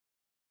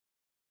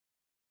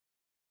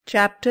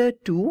Chapter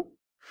 2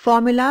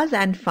 Formulas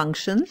and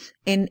Functions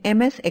in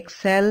MS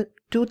Excel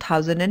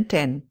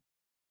 2010.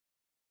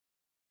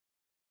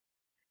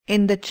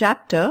 In the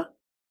chapter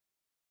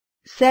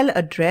Cell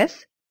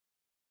Address,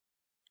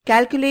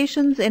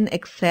 Calculations in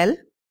Excel,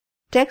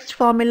 Text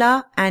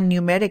Formula and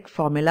Numeric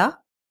Formula,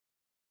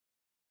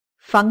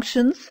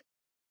 Functions,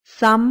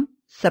 Sum,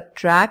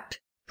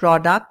 Subtract,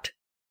 Product,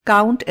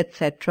 Count,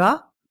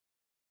 etc.,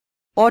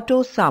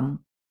 AutoSum.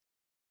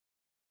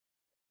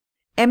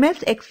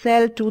 MS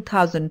Excel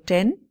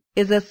 2010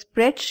 is a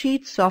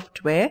spreadsheet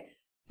software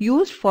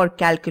used for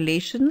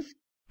calculations,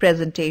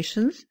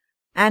 presentations,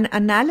 and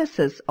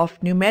analysis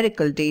of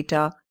numerical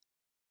data.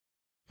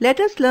 Let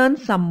us learn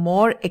some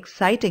more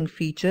exciting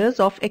features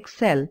of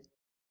Excel.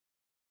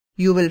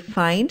 You will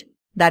find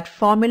that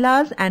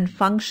formulas and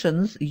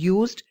functions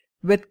used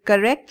with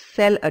correct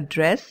cell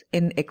address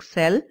in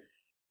Excel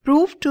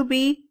prove to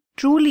be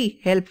truly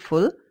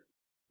helpful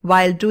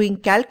while doing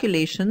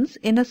calculations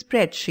in a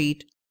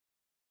spreadsheet.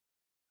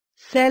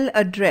 Cell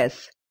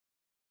address.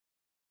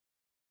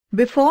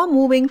 Before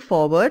moving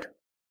forward,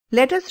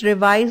 let us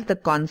revise the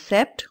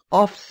concept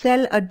of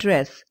cell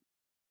address.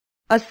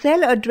 A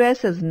cell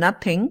address is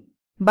nothing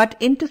but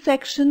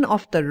intersection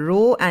of the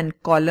row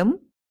and column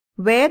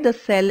where the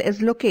cell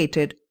is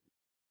located.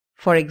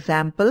 For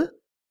example,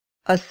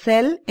 a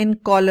cell in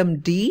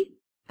column D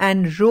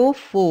and row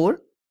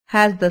 4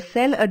 has the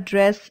cell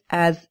address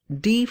as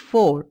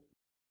D4.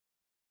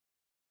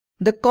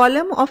 The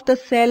column of the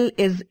cell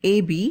is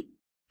AB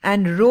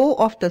and row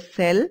of the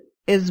cell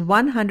is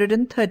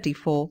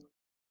 134.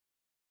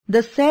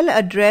 The cell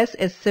address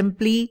is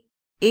simply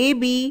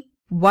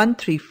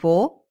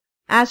AB134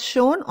 as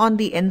shown on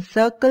the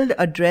encircled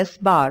address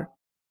bar.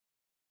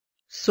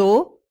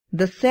 So,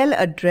 the cell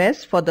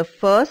address for the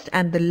first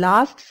and the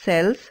last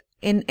cells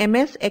in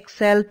MS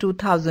Excel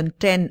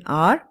 2010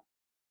 are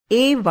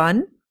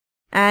A1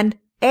 and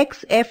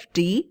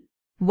XFD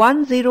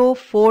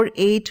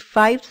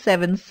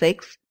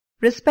 1048576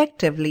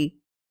 respectively.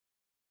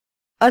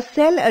 A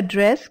cell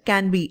address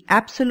can be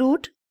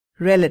absolute,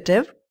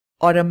 relative,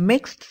 or a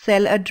mixed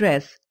cell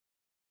address.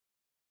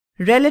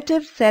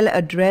 Relative cell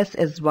address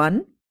is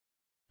one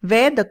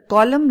where the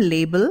column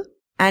label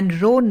and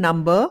row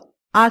number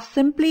are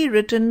simply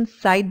written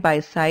side by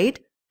side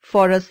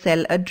for a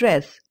cell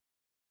address.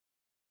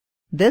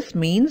 This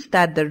means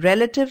that the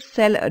relative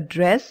cell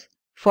address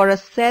for a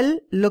cell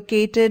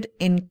located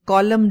in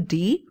column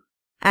D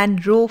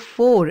and row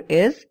 4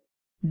 is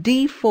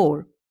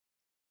D4.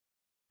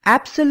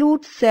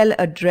 Absolute cell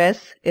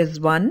address is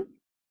one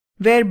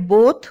where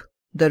both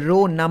the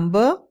row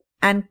number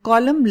and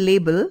column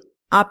label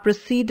are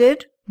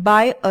preceded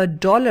by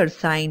a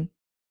 $sign.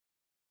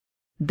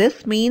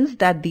 This means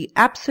that the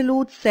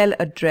absolute cell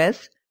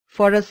address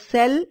for a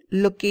cell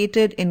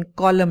located in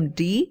column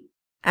D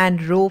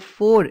and row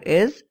 4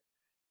 is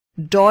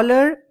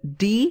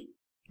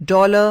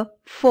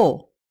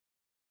 $D4.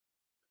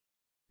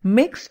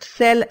 Mixed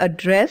cell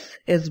address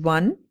is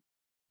one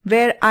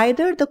where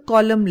either the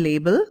column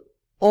label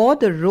or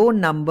the row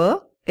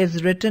number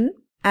is written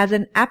as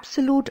an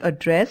absolute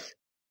address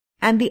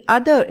and the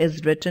other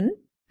is written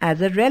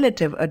as a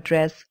relative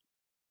address.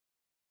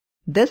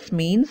 This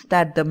means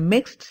that the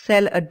mixed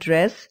cell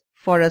address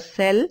for a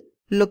cell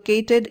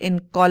located in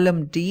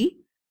column D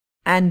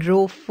and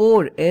row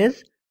 4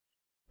 is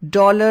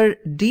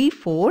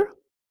 $D4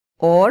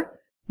 or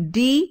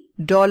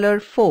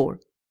D4.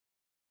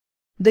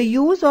 The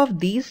use of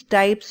these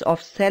types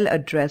of cell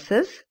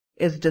addresses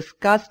is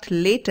discussed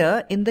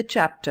later in the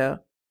chapter.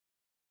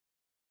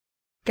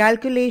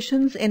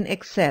 Calculations in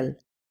Excel.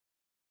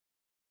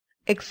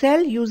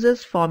 Excel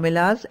uses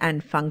formulas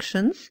and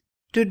functions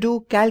to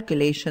do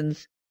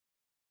calculations.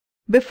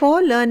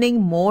 Before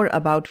learning more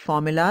about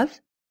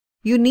formulas,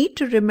 you need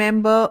to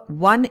remember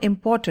one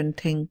important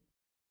thing.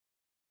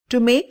 To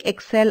make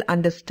Excel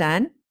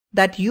understand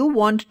that you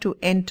want to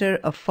enter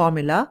a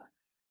formula,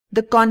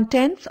 the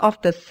contents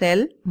of the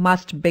cell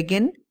must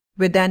begin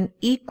with an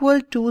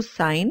equal to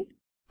sign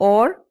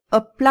or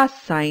a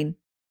plus sign.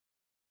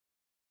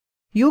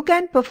 You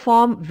can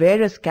perform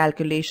various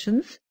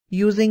calculations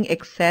using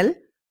Excel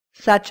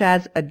such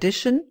as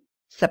addition,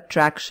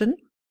 subtraction,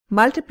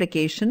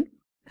 multiplication,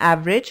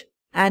 average,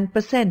 and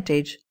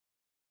percentage.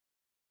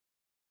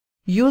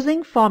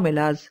 Using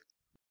formulas.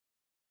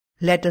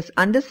 Let us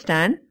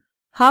understand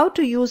how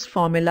to use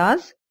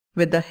formulas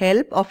with the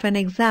help of an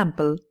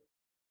example.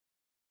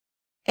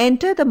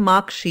 Enter the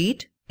mark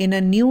sheet in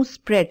a new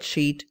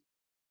spreadsheet.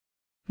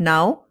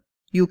 Now,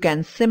 you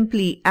can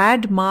simply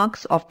add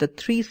marks of the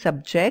three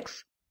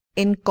subjects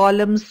in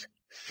columns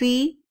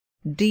C,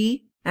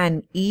 D,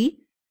 and E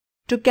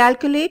to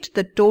calculate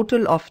the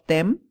total of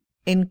them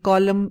in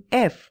column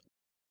F.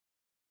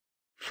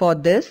 For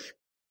this,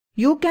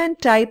 you can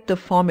type the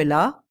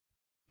formula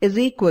is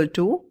equal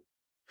to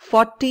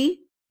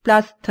 40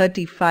 plus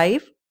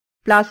 35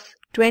 plus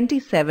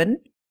 27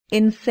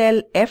 in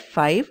cell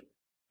F5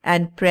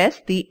 and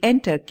press the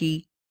Enter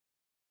key.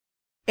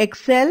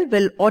 Excel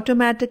will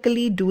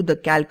automatically do the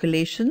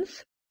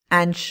calculations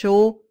and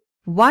show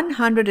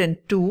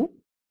 102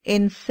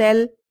 in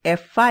cell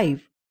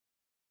F5.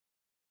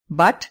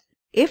 But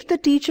if the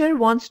teacher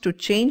wants to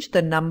change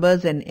the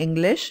numbers in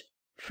English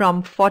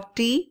from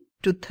 40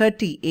 to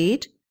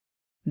 38,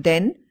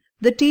 then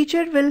the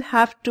teacher will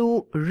have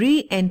to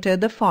re-enter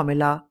the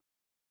formula.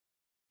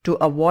 To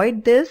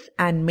avoid this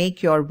and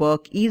make your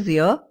work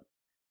easier,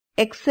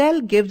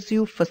 Excel gives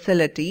you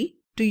facility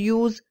to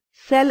use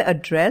cell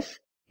address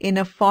in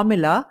a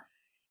formula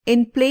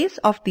in place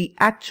of the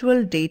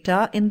actual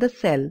data in the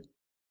cell.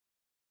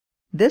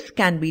 This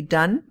can be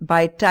done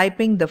by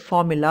typing the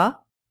formula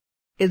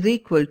is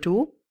equal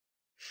to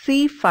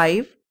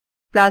C5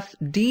 plus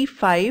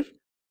D5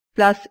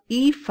 plus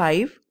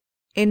E5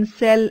 in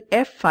cell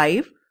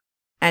F5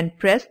 and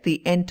press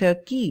the Enter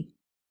key.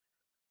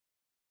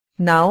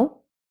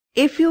 Now,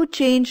 if you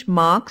change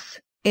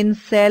marks in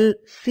cell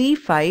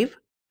C5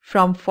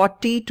 from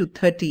 40 to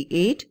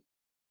 38,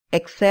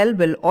 Excel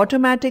will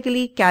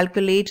automatically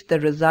calculate the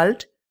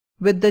result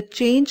with the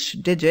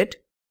changed digit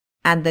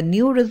and the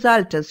new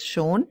result is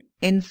shown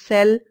in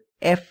cell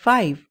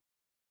F5.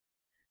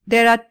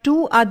 There are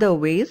two other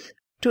ways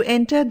to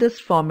enter this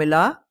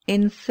formula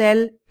in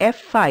cell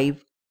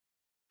F5.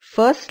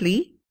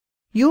 Firstly,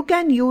 you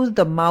can use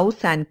the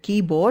mouse and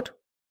keyboard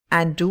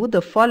and do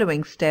the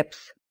following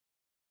steps.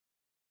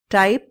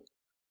 Type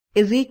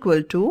is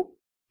equal to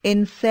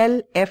in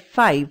cell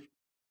F5.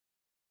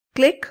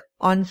 Click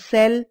on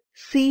cell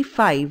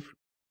C5.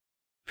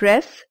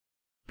 Press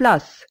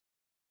plus.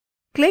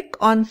 Click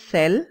on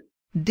cell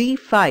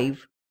D5.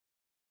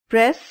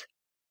 Press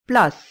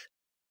plus.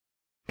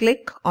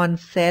 Click on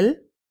cell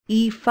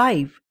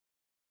E5.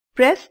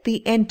 Press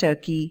the Enter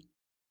key.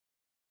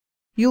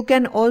 You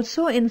can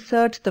also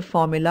insert the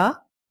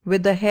formula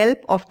with the help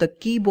of the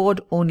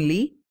keyboard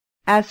only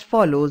as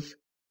follows.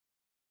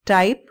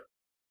 Type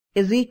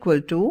is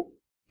equal to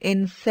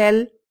in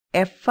cell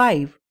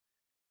F5.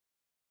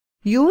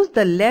 Use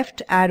the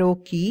left arrow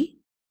key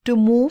to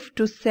move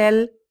to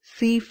cell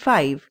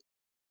C5.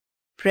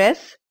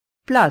 Press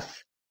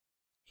plus.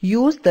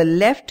 Use the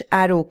left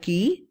arrow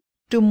key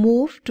to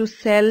move to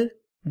cell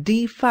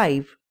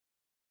D5.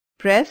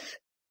 Press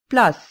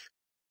plus.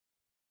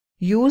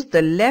 Use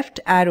the left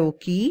arrow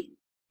key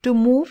to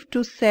move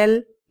to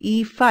cell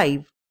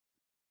E5.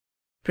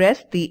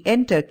 Press the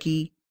Enter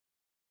key.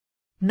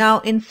 Now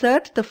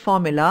insert the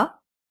formula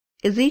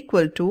is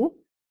equal to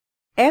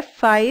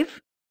F5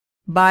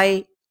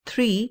 by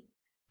 3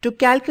 to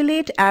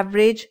calculate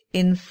average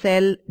in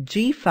cell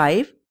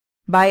G5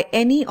 by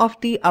any of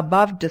the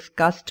above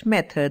discussed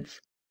methods.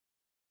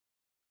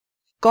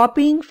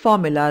 Copying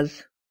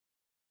formulas.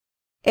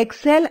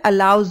 Excel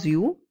allows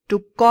you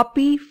to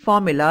copy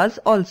formulas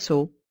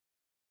also.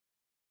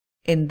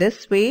 In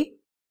this way,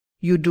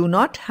 you do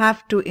not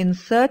have to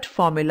insert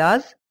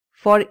formulas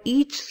for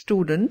each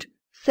student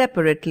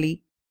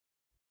separately.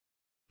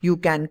 You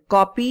can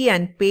copy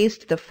and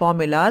paste the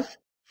formulas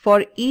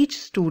for each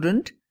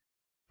student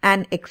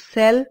and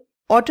Excel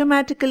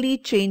automatically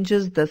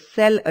changes the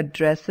cell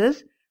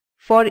addresses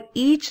for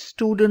each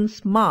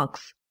student's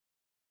marks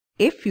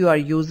if you are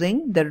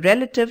using the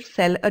relative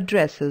cell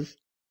addresses.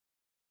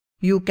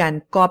 You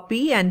can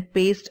copy and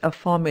paste a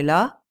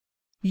formula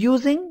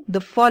using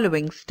the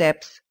following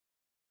steps.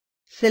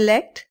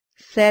 Select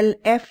cell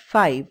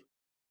F5.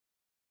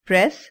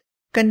 Press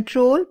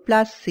Ctrl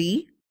plus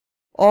C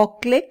or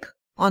click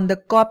on the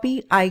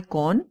copy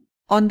icon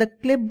on the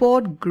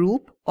clipboard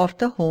group of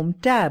the Home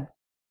tab.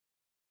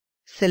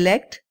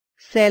 Select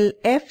cell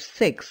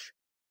F6.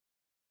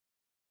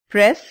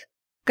 Press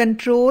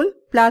Ctrl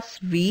plus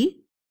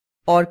V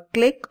or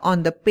click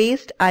on the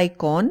paste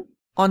icon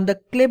on the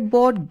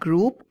clipboard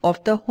group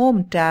of the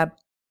Home tab.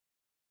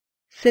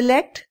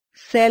 Select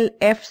cell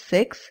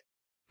F6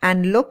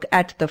 and look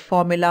at the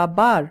formula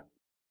bar.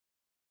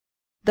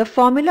 The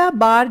formula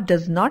bar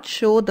does not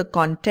show the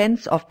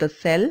contents of the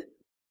cell,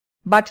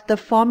 but the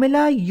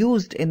formula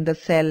used in the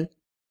cell.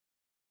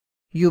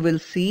 You will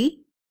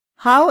see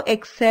how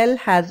Excel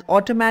has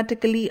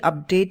automatically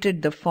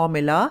updated the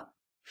formula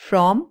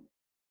from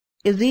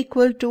is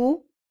equal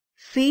to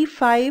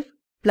C5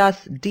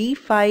 plus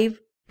D5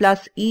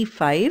 plus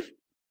E5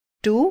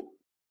 to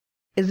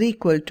is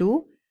equal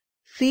to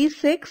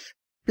C6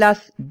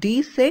 plus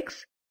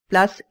D6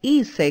 plus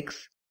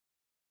E6.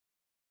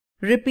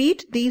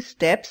 Repeat these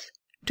steps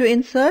to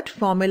insert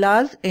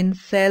formulas in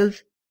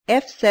cells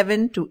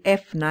F7 to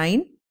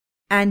F9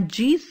 and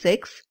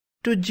G6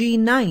 to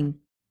G9.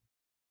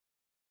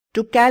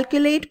 To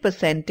calculate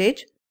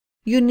percentage,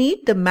 you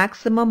need the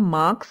maximum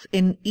marks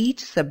in each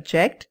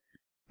subject,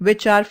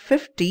 which are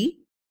 50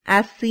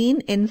 as seen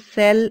in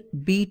cell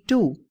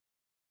B2.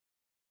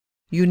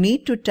 You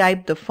need to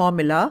type the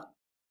formula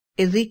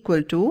is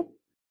equal to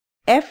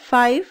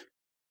F5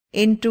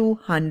 into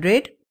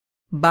 100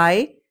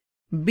 by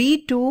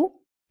B2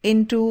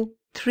 into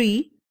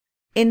 3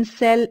 in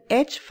cell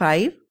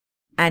H5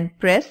 and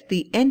press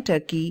the Enter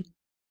key.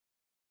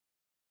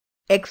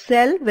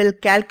 Excel will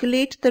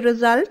calculate the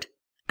result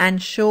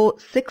and show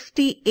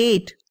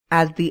 68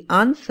 as the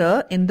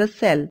answer in the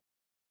cell.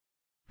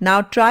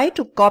 Now try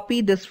to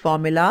copy this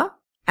formula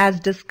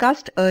as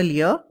discussed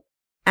earlier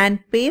and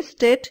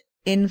paste it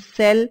in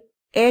cell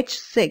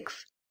H6.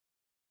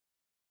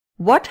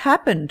 What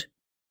happened?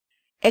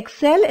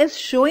 Excel is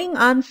showing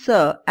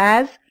answer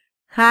as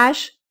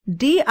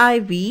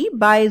 #div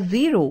by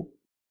 0.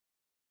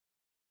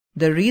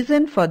 The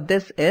reason for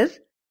this is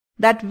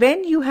that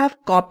when you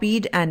have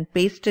copied and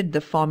pasted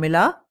the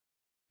formula,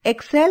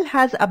 Excel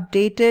has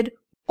updated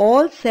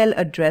all cell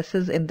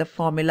addresses in the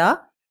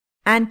formula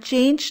and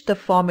changed the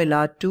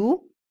formula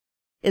to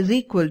is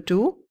equal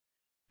to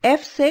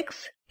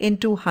F6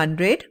 into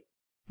 100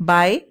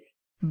 by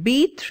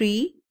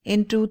B3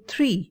 into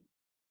 3.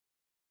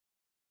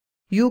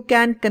 You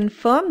can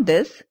confirm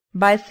this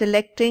by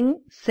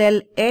selecting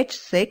cell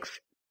H6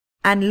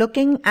 and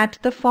looking at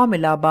the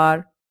formula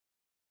bar.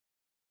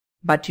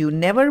 But you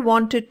never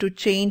wanted to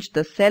change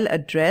the cell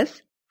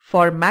address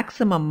for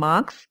maximum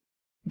marks,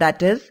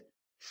 that is,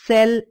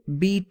 cell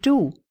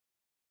B2.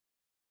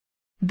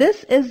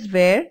 This is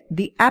where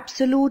the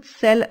absolute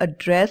cell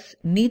address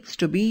needs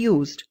to be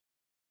used.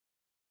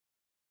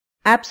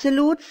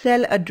 Absolute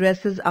cell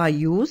addresses are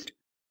used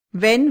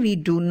when we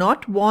do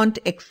not want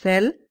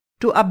Excel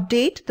to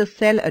update the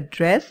cell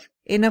address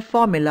in a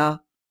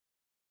formula.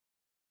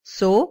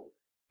 So,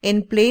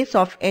 in place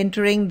of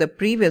entering the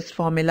previous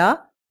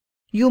formula,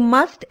 you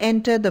must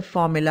enter the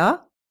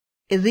formula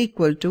is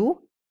equal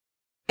to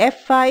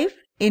F5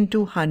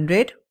 into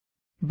 100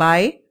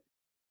 by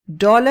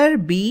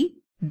 $B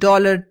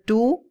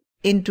 $2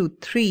 into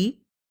 3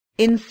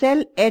 in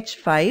cell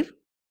H5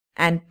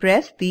 and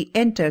press the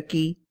Enter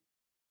key.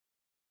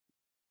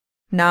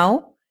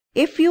 Now,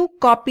 if you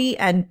copy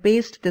and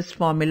paste this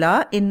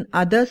formula in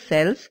other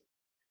cells,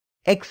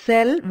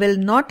 Excel will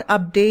not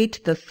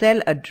update the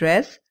cell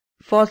address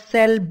for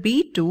cell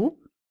B2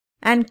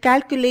 and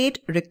calculate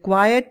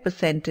required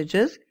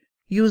percentages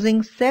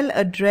using cell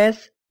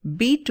address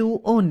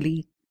B2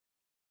 only.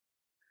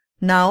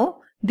 Now,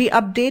 the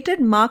updated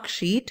mark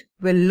sheet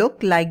will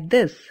look like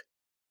this.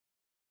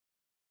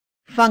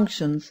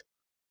 Functions.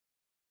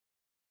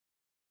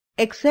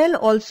 Excel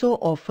also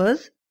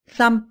offers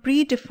some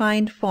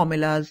predefined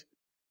formulas.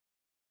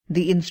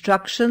 The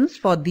instructions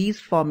for these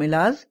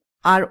formulas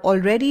are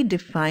already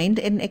defined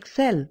in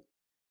Excel.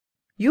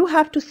 You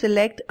have to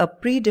select a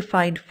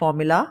predefined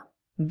formula,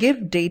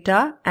 give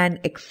data, and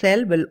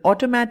Excel will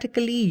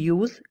automatically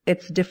use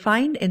its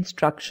defined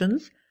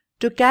instructions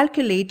to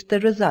calculate the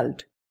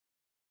result.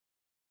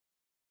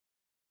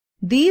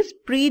 These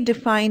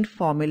predefined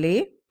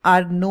formulae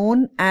are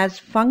known as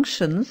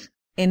functions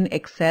in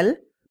Excel,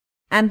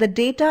 and the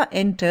data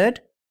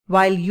entered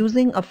while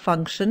using a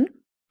function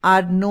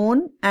are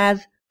known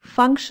as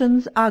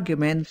functions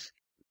arguments.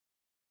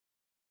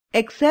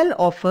 Excel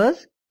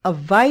offers a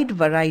wide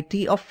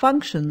variety of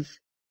functions.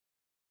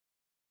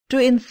 To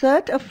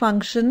insert a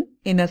function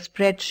in a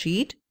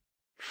spreadsheet,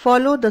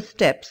 follow the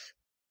steps.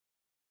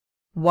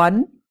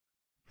 1.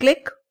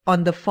 Click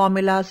on the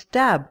Formulas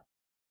tab.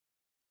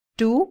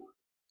 2.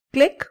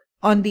 Click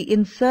on the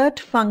Insert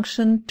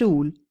Function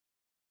tool.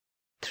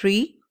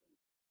 3.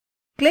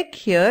 Click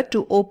here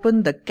to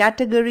open the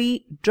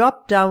Category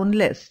drop-down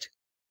list.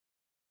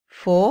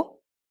 4.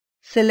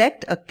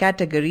 Select a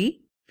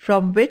category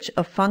from which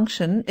a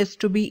function is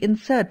to be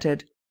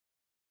inserted.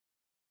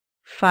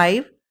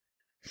 5.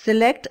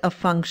 Select a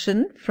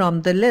function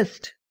from the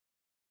list.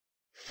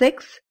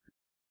 6.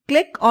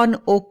 Click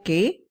on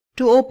OK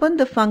to open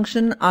the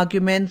Function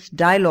Arguments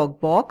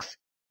dialog box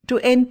to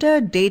enter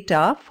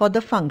data for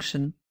the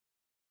function.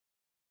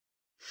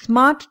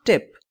 Smart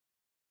tip.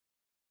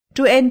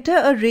 To enter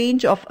a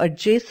range of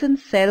adjacent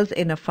cells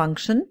in a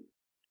function,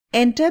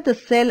 enter the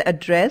cell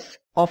address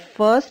of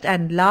first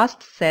and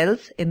last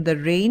cells in the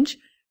range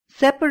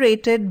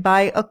separated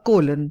by a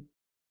colon.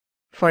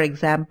 For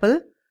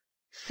example,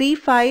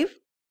 C5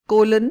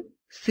 colon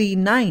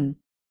C9.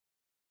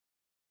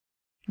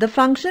 The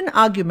function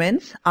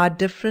arguments are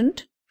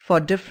different for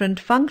different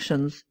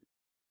functions.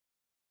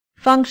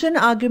 Function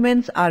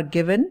arguments are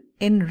given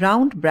in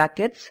round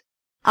brackets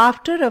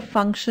after a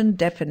function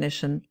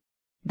definition,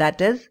 that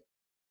is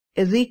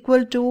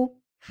equal to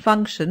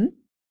function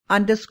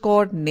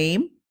underscore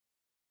name,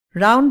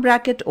 round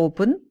bracket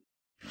open,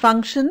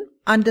 function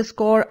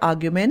underscore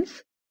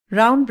arguments,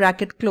 round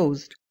bracket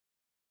closed.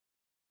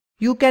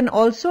 You can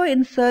also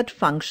insert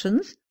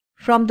functions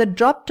from the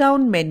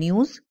drop-down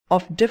menus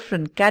of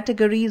different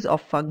categories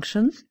of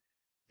functions,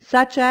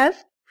 such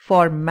as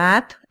for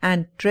math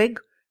and trig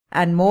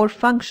and more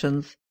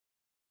functions.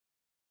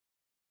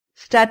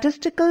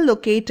 Statistical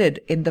located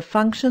in the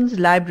Functions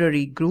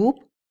Library group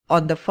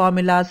on the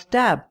Formulas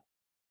tab.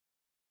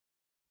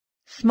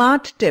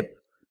 Smart tip.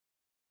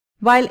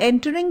 While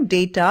entering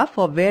data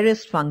for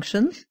various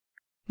functions,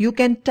 you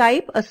can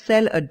type a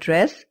cell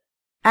address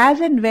as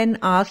and when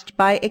asked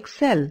by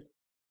Excel.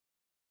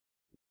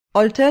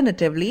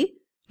 Alternatively,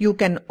 you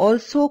can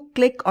also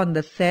click on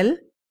the cell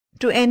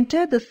to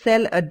enter the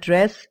cell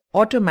address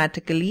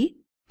automatically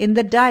in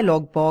the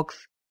dialog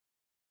box.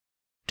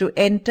 To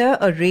enter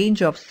a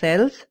range of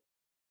cells,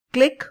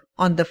 click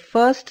on the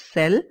first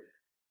cell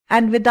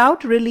and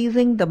without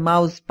releasing the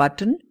mouse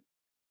button,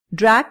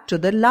 drag to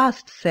the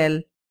last cell.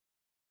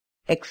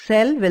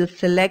 Excel will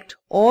select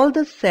all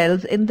the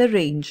cells in the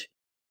range.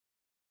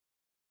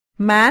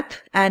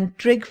 Math and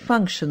trig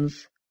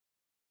functions.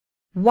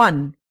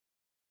 1.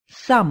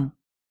 Sum.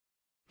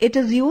 It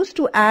is used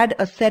to add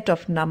a set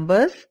of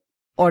numbers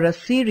or a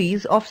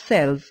series of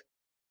cells.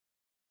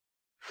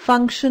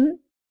 Function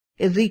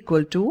is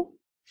equal to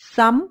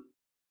sum,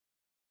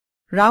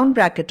 round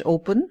bracket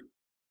open,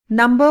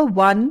 number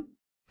 1,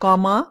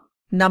 comma,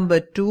 number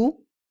 2,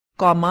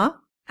 comma,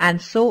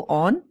 and so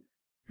on,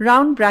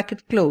 round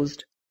bracket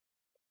closed.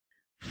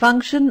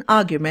 Function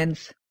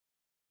arguments: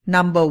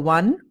 number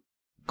 1,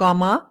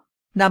 comma,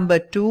 number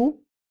 2,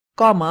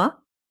 comma,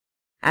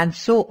 and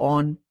so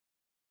on.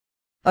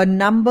 A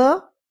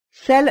number,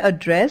 cell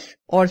address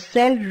or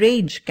cell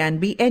range can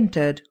be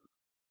entered.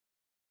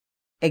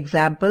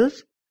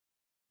 Examples: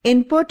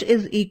 input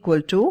is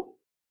equal to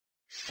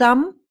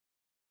sum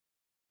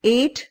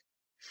 8,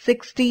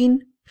 16,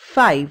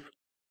 5.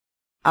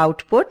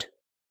 Output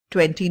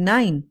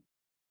 29.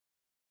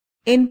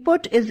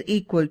 Input is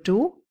equal to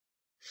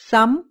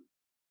sum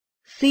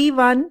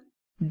C1,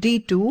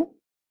 D2,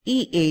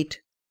 E8.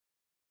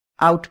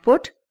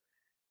 Output: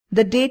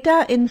 the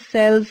data in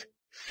cells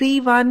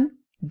C1,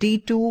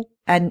 D2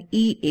 and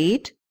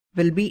E8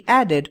 will be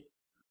added.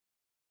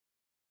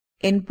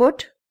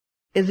 Input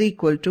is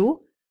equal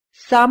to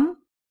sum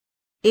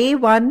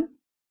A1,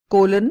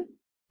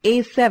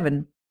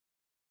 A7.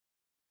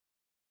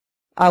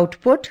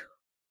 Output: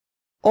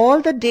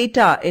 all the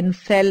data in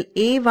cell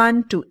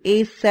A1 to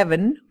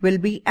A7 will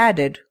be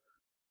added.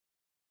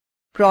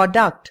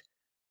 Product.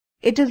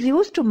 It is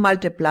used to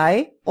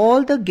multiply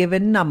all the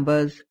given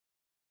numbers.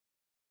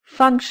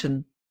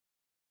 Function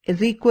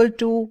is equal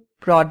to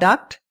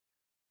product,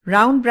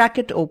 round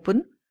bracket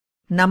open,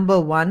 number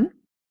 1,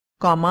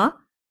 comma,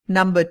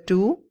 number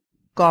 2,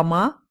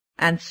 comma,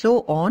 and so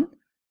on,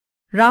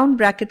 round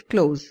bracket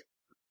close.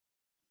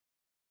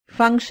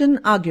 Function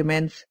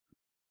arguments: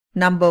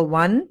 number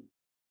 1,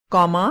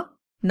 comma,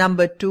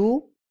 number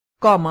 2,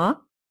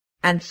 comma,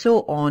 and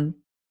so on.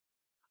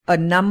 A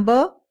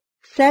number,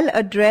 cell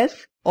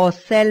address or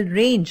cell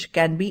range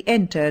can be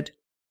entered.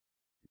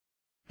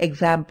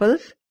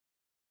 Examples: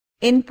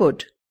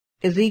 input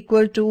is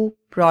equal to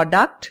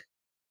product,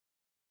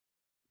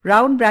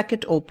 round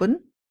bracket open,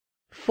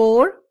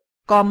 4,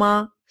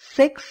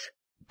 6,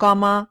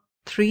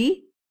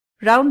 3,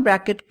 round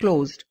bracket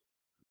closed.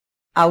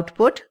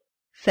 Output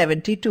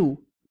 72.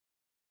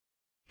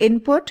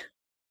 Input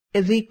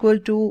is equal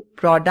to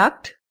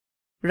product,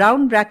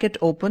 round bracket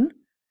open,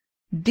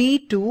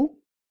 D2,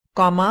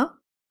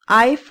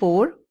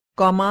 I4,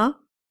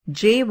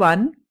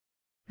 J1,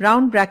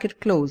 round bracket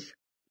close.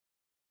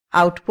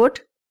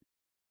 Output: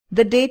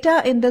 the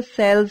data in the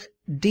cells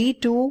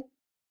D2,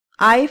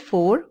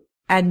 I4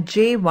 and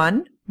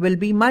J1 will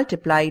be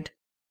multiplied.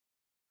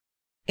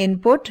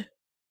 Input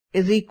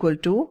is equal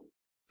to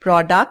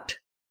product,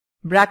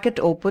 bracket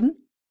open,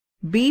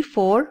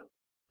 B4,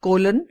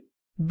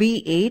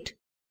 B8,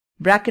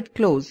 bracket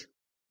close.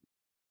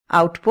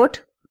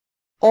 Output: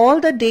 all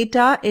the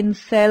data in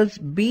cells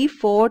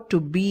B4 to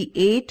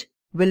B8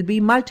 will be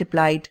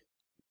multiplied.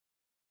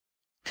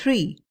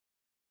 3.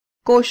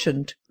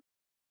 Quotient.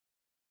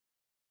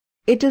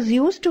 It is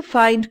used to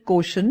find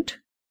quotient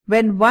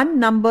when one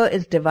number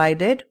is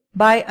divided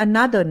by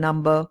another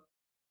number.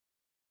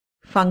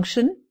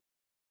 Function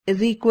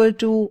is equal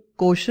to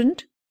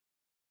quotient,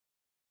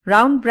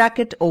 round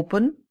bracket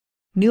open,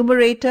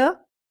 numerator,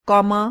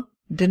 comma,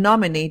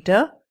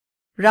 denominator,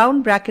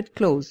 round bracket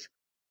close.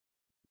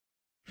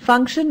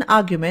 Function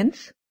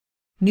arguments: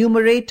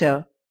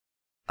 numerator,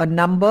 a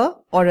number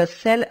or a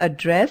cell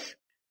address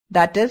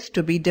that is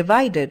to be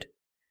divided.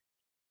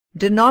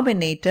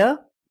 Denominator,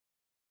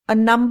 a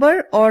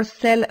number or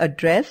cell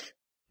address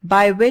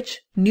by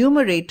which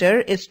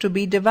numerator is to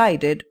be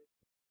divided.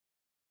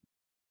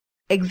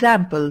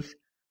 Examples: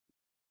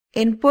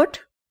 input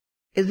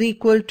is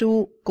equal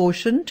to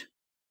quotient,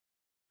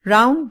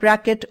 round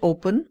bracket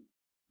open,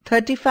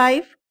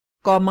 35,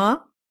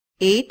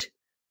 8,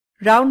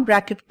 round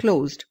bracket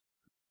closed.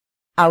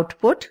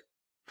 Output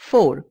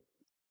 4.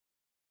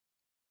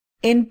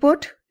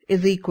 Input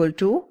is equal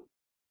to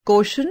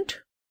quotient,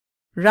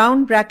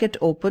 round bracket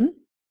open,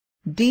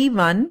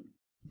 D1,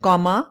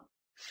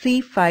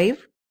 C5,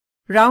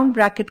 round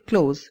bracket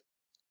close.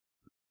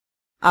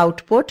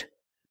 Output: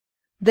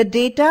 the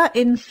data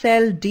in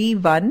cell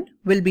D1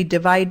 will be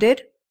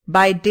divided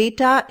by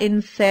data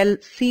in cell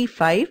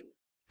C5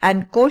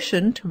 and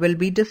quotient will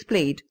be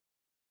displayed.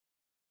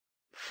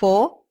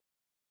 4.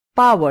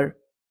 Power.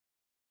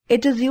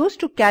 It is used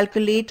to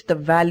calculate the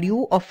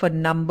value of a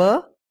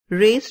number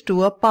raised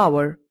to a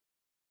power.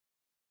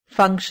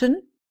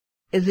 Function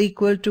is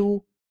equal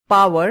to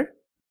power,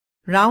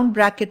 round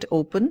bracket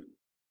open,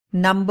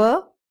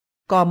 number,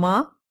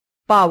 comma,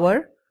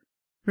 power,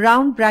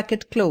 round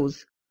bracket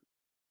close.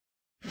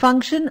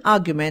 Function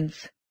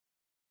arguments: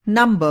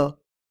 number,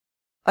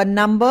 a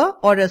number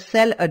or a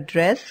cell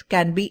address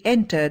can be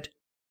entered.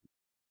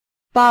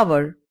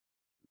 Power,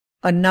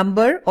 A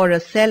number or a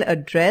cell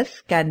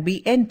address can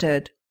be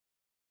entered.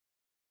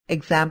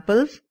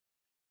 Examples: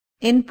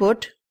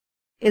 input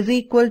is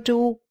equal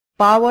to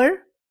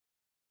power,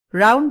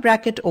 round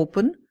bracket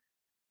open,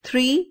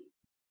 3,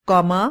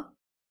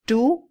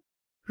 2,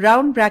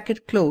 round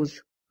bracket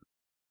close.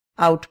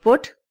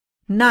 Output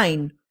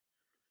 9.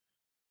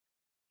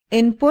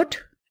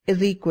 Input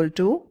is equal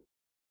to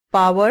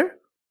power,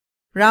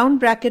 round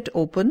bracket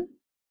open,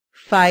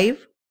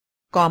 5,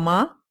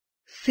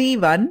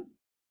 C1,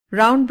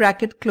 round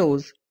bracket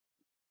close.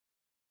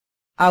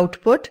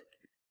 Output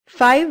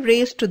 5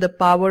 raised to the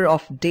power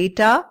of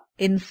data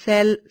in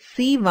cell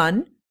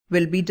C1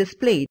 will be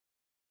displayed.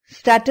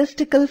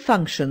 Statistical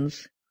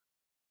functions.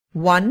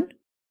 1.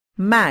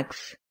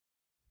 Max.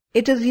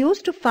 It is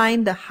used to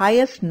find the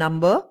highest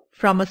number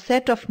from a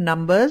set of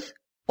numbers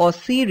or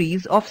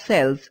series of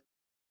cells.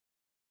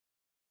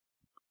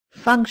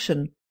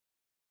 Function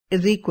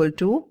is equal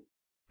to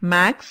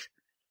max,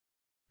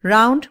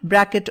 round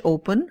bracket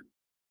open,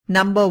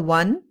 number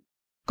 1,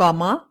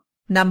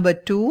 number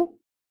 2,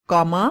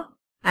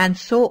 and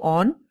so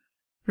on,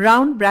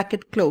 round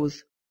bracket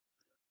close.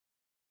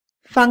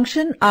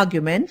 Function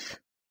arguments: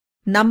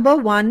 number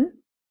 1,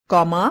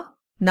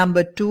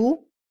 number 2,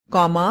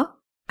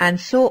 and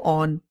so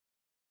on.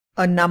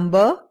 A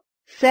number,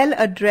 cell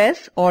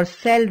address or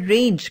cell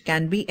range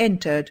can be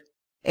entered.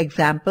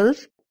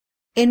 Examples: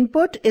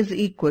 input is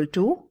equal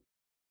to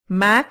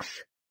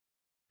max,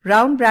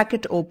 round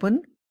bracket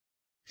open,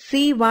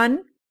 C1,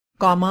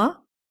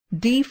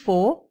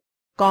 D4,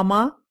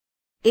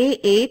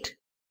 A8,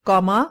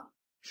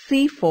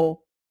 C4,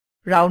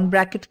 round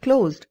bracket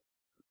closed.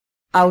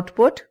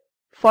 Output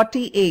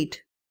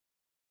 48.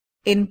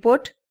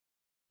 Input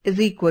is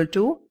equal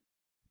to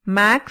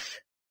max,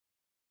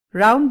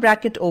 round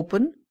bracket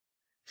open,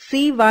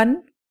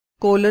 C1,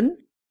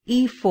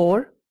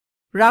 E4,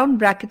 round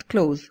bracket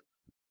close.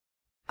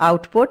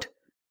 Output: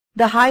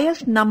 the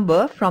highest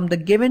number from the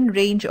given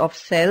range of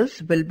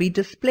cells will be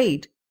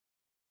displayed.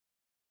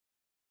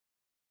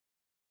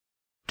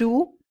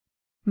 2.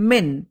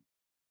 Min.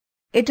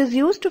 It is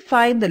used to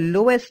find the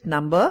lowest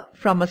number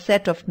from a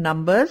set of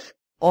numbers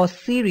or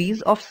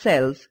series of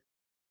cells.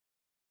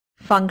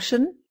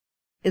 Function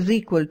is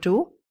equal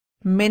to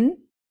min,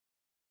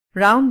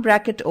 round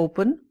bracket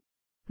open,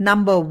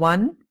 number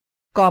 1,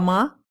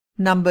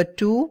 number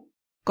 2,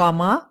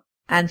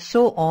 and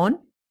so on,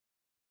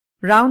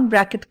 round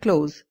bracket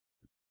close.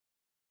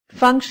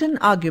 Function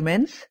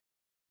arguments: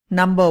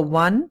 number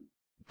 1,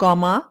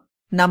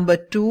 number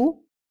 2,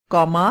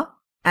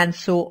 and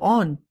so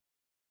on.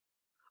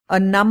 A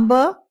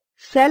number,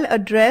 cell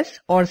address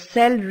or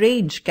cell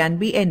range can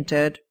be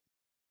entered.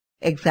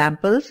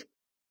 Examples: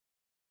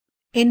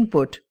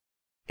 input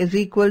is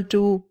equal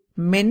to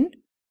min,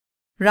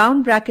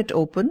 round bracket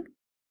open,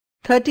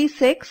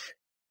 36,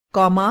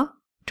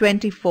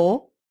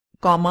 24,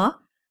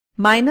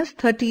 minus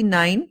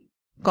 39,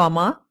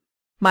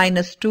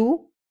 minus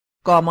 2,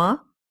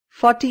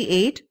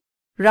 48,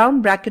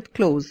 round bracket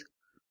close.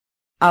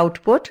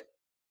 Output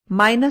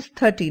minus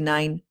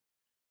 39.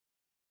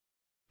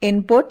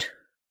 Input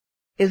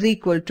is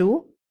equal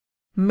to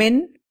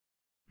min,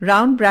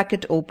 round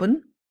bracket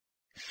open,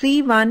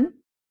 C1,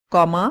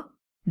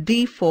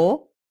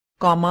 D4,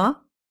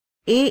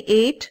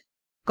 A8,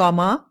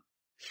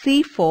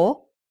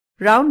 C4,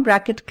 round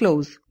bracket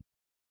close.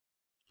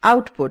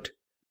 Output: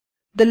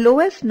 the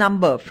lowest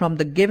number from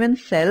the given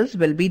cells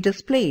will be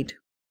displayed.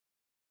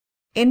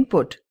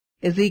 Input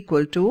is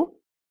equal to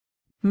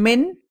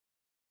min,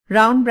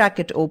 round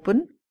bracket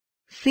open,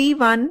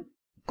 C1,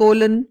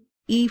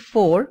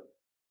 E4,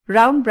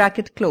 round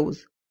bracket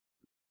close.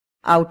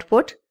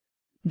 Output: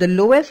 the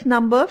lowest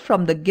number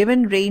from the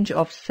given range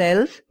of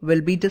cells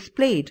will be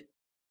displayed.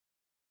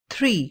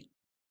 3.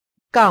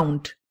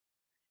 Count.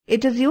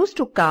 It is used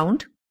to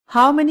count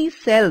how many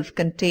cells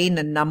contain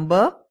a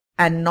number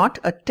and not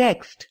a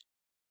text.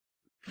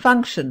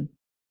 Function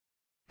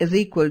is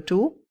equal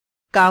to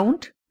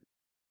count,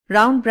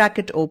 round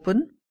bracket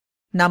open,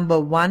 number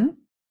 1,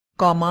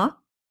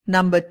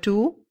 number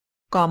 2,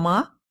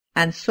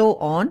 and so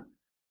on,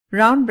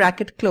 round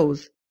bracket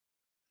close.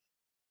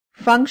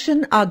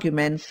 Function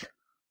arguments: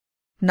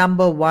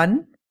 number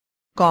 1,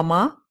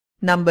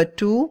 number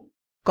 2,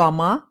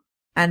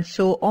 and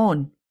so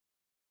on.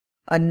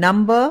 A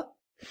number,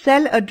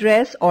 cell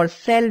address or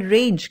cell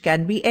range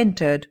can be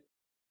entered.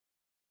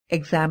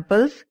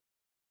 Examples: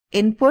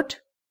 input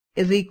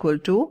is equal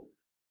to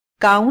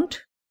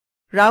count,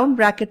 round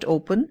bracket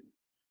open,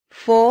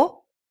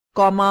 4,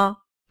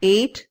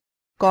 8,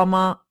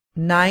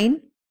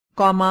 9,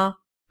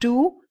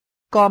 2,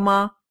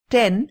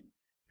 10,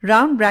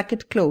 round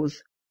bracket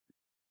close.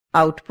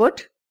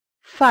 Output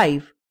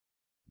 5.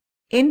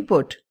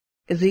 Input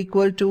is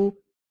equal to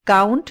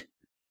count,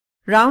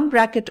 round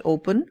bracket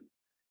open,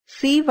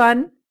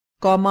 C1,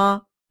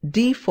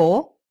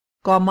 D4,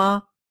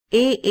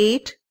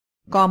 A8,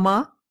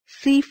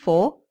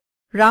 C4,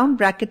 round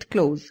bracket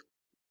close.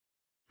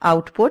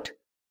 Output: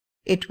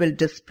 it will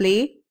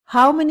display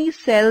how many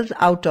cells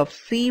out of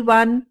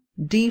C1,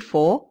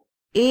 D4,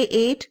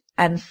 A8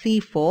 and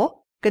C4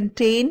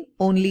 contain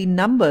only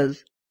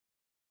numbers.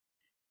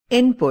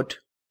 Input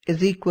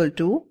is equal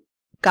to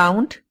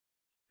count,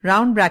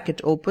 round bracket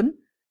open,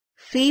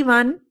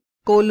 C1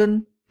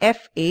 colon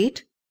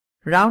F8,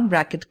 round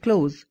bracket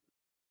close.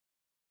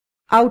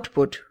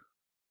 Output,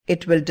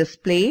 it will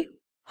display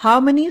how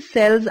many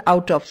cells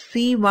out of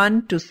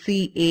C1 to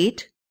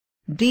C8,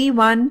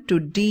 D1 to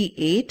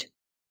D8,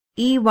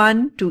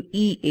 E1 to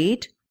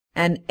E8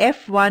 and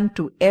F1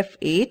 to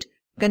F8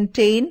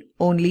 contain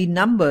only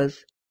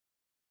numbers.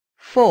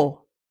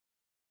 4.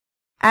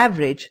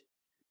 Average.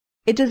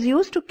 It is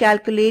used to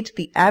calculate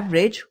the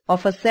average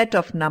of a set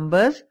of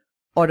numbers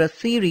or a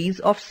series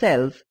of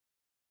cells.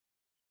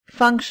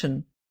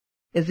 Function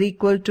is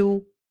equal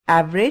to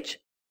average,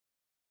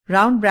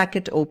 round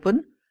bracket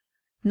open,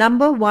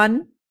 number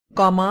 1,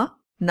 comma,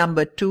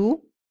 number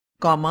 2,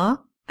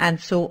 comma, and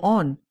so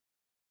on,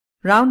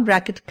 round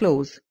bracket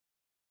close.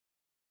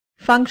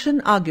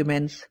 Function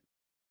arguments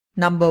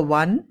number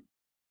 1,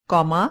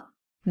 comma,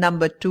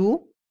 number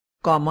 2,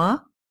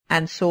 comma,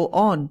 and so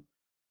on.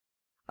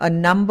 A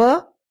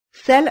number,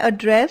 cell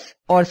address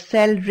or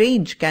cell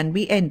range can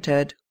be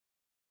entered.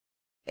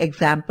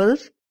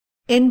 Examples: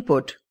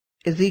 input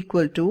is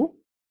equal to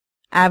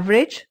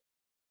average,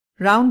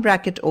 round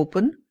bracket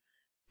open,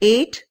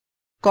 8,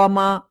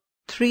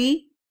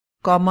 3,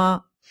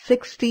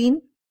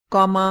 16,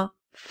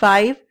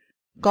 5,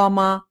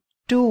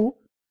 2,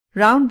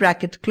 round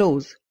bracket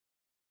close.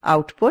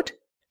 Output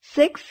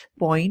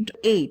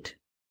 6.8.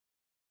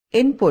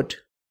 Input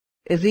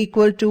is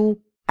equal to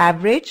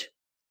average,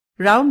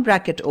 round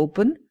bracket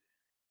open,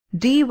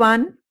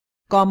 D1,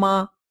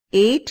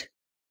 8,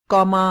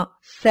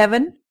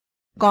 7,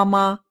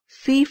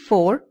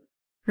 C4,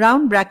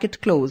 round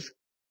bracket close.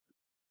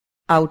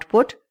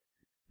 Output,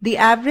 the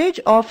average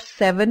of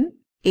 7,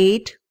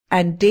 8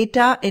 and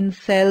data in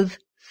cells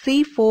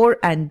C4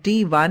 and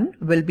D1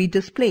 will be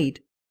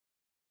displayed.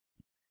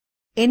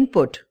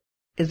 Input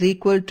is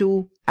equal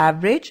to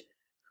average,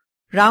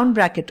 round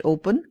bracket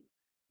open,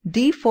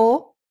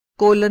 D4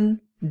 colon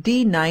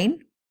D9,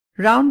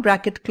 round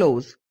bracket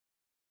close.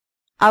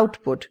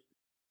 Output,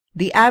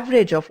 the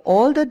average of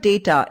all the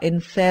data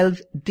in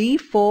cells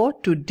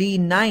D4 to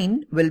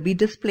D9 will be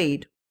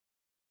displayed.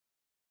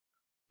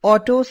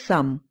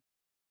 AutoSum.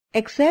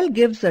 Excel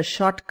gives a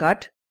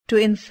shortcut to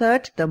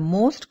insert the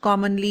most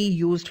commonly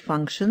used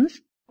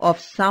functions of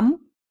sum,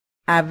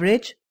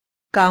 average,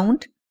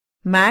 count,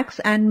 max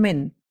and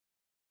min.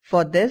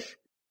 For this,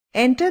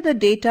 enter the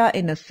data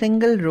in a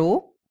single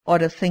row or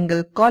a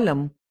single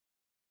column.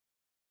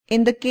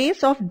 In the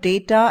case of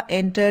data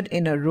entered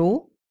in a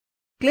row,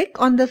 click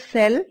on the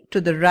cell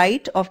to the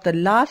right of the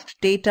last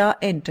data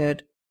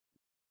entered.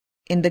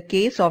 In the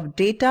case of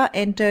data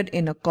entered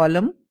in a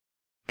column,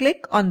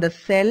 click on the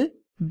cell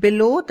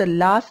below the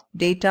last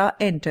data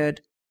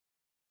entered.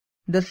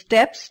 The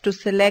steps to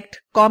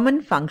select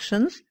common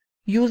functions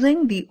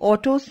using the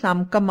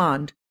AutoSum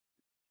command.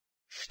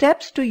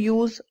 Steps to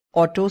use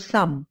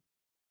AutoSum.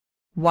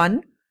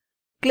 1.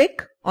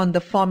 Click on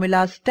the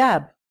Formulas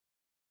tab.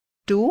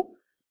 2.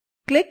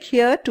 Click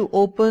here to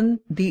open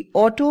the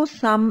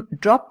AutoSum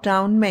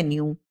drop-down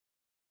menu.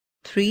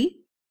 3.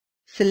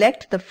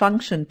 Select the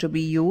function to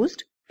be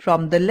used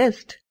from the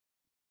list.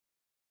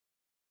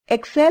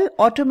 Excel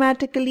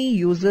automatically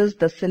uses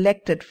the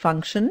selected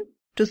function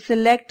to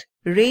select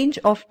range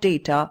of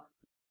data.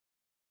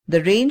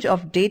 The range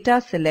of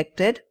data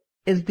selected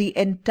is the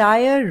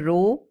entire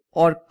row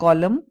or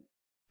column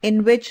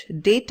in which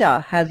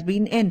data has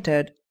been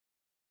entered.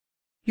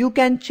 You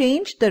can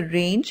change the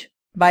range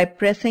by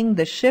pressing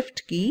the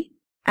Shift key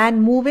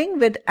and moving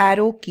with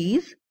arrow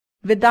keys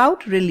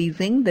without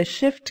releasing the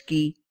Shift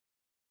key.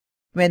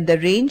 When the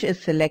range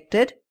is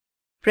selected,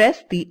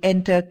 press the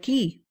Enter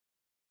key.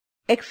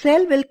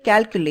 Excel will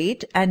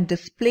calculate and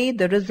display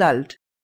the result.